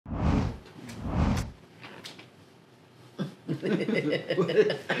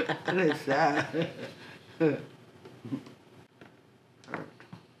这啥？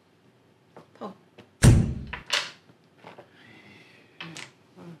碰。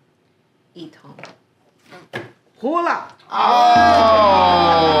一筒。胡了。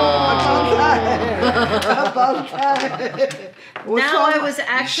包菜。Now I was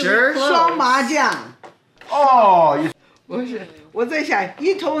actually close. 双麻将。哦，不是，我在想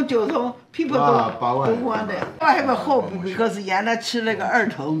1筒9筒，people 都want it. I have a hope because 原来吃了个2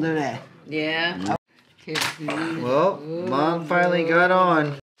筒，对不对 Yeah. Well, Mom finally got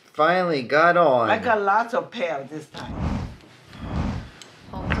on. Finally got on. I got lots of pair this time.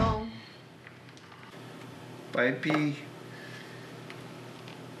 红中。白币。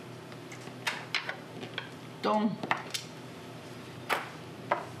东。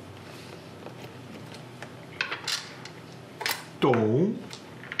东。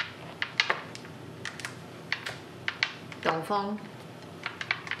东风。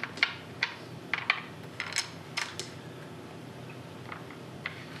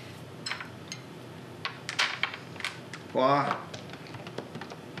花。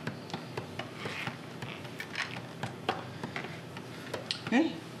哎，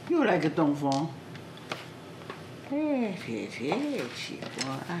又来个东风。哎，这奇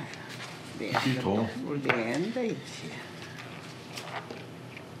怪，连在一起。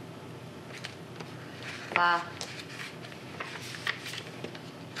八。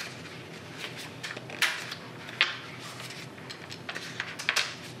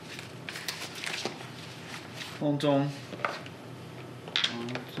红中。红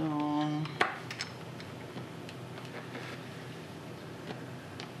中。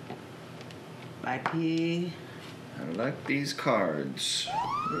白皮。I like these cards.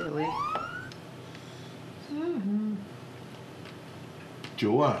 Really?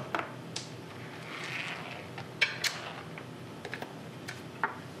 9啊。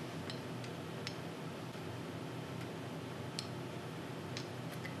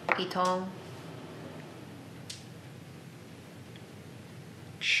一筒。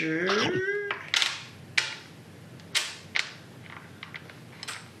10。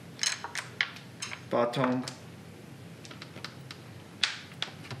8筒。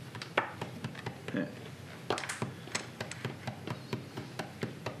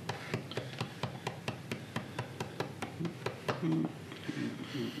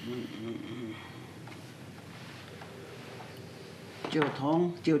9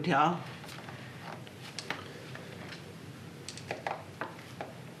筒9条。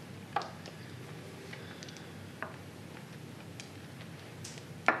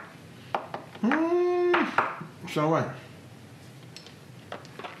3万。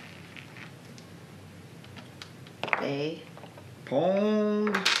北。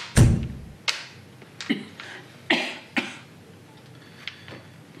碰。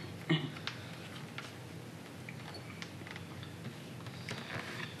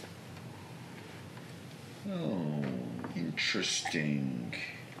Oh, interesting.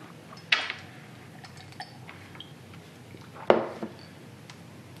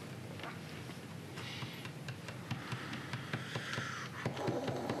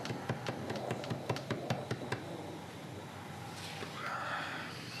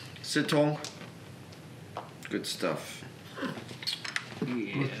 Sitong. Good stuff.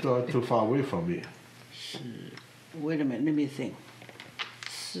 Not too far away from me. Wait a minute, let me think.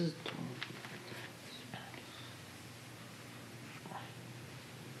 4筒。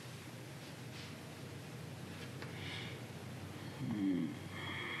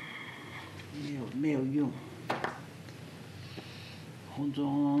没有用。红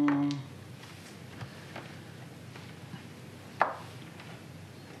中。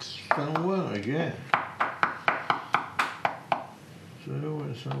3万 again. 3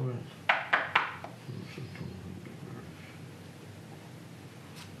万3万。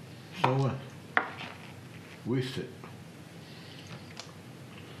3万。Wasted.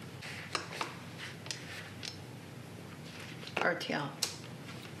 2条。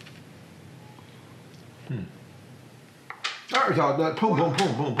2条的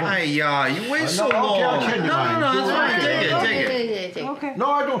碰。哎呀 you wait so No, long. okay, I'll change No, mine. no, no, it's fine. Okay, Take it. Take it. Okay.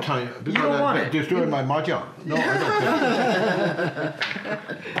 No, I don't tell you because don't want that it. destroyed my mahjong. No, I don't care.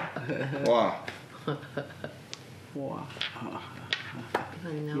 哇。哇，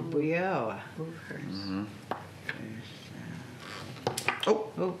你 No. 不要啊。Move hers.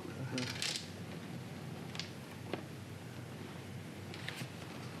 Oh. Oh.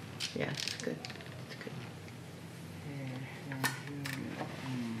 Yeah, it's good. It's good.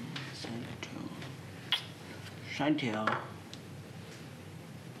 3条。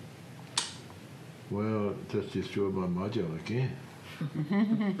Well, that's destroyed my mahjong again.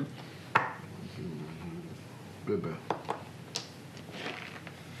 Bye-bye.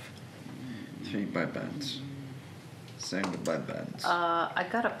 3 bye bands. Saying goodbye bands. I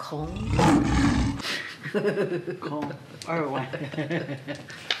got a comb. Comb. Or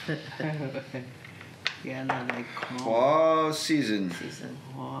yeah, not like comb. Fall season.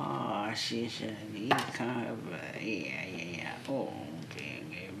 Wow, season. You kind of, yeah. Oh, okay,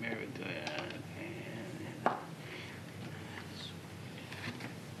 very good.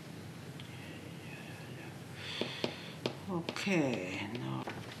 Okay, now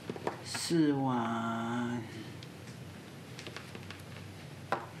 4碗。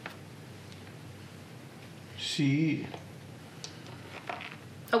See.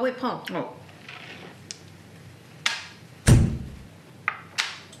 Oh, wait, Paul. Oh.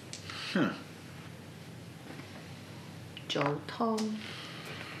 Huh. 9湯。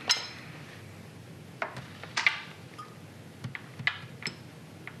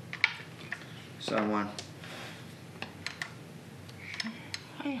Someone.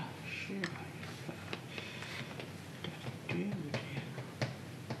 哎呀，是啊。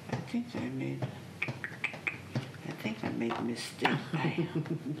I think I made a mistake.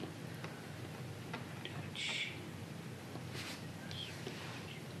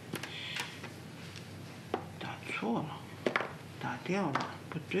 打错了，打掉了，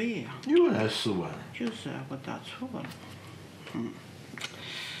不对呀。又来4碗。就是啊，我打错了。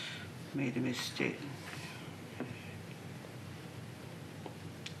made a mistake.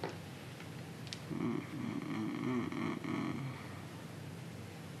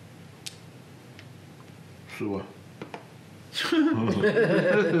 4碗。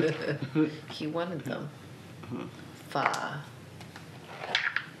He wanted them. 5.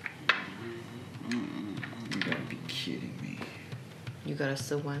 You gotta be kidding me. You got a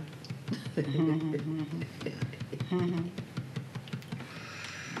still one?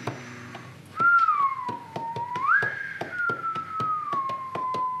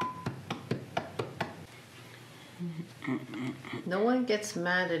 No one gets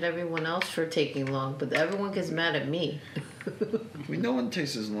mad at everyone else for taking long, but everyone gets mad at me. I mean, no one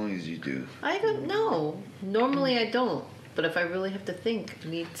takes as long as you do. I don't know. Normally I don't. But if I really have to think, I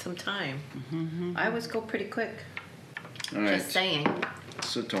need some time. I always go pretty quick. All right. Just saying.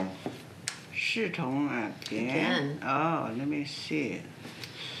 4桶。4桶 again. Oh, let me see.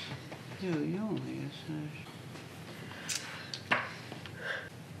 有用也是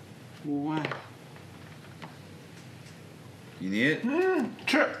5万。You need it?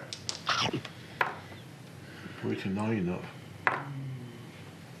 Sure. Waiting long enough.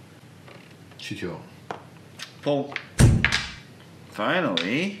 7条。Pull.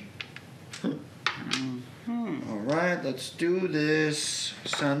 Finally. All right, let's do this.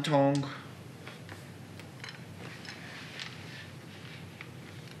 3桶。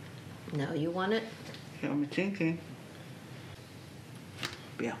Now you want it? I'm thinking.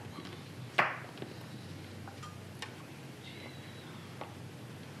 不要。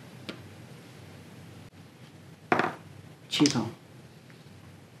7桶。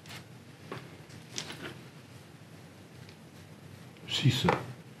6。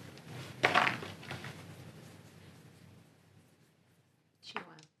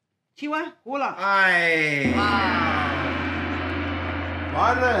7万5了。哎。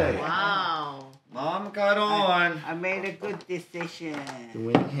Vale. Wow. Mom got on. I made a good decision. The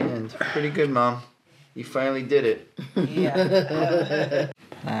winning hand. Pretty good, Mom. You finally did it. Yeah.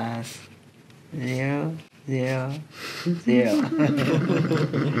 Plus 0, 0, 0.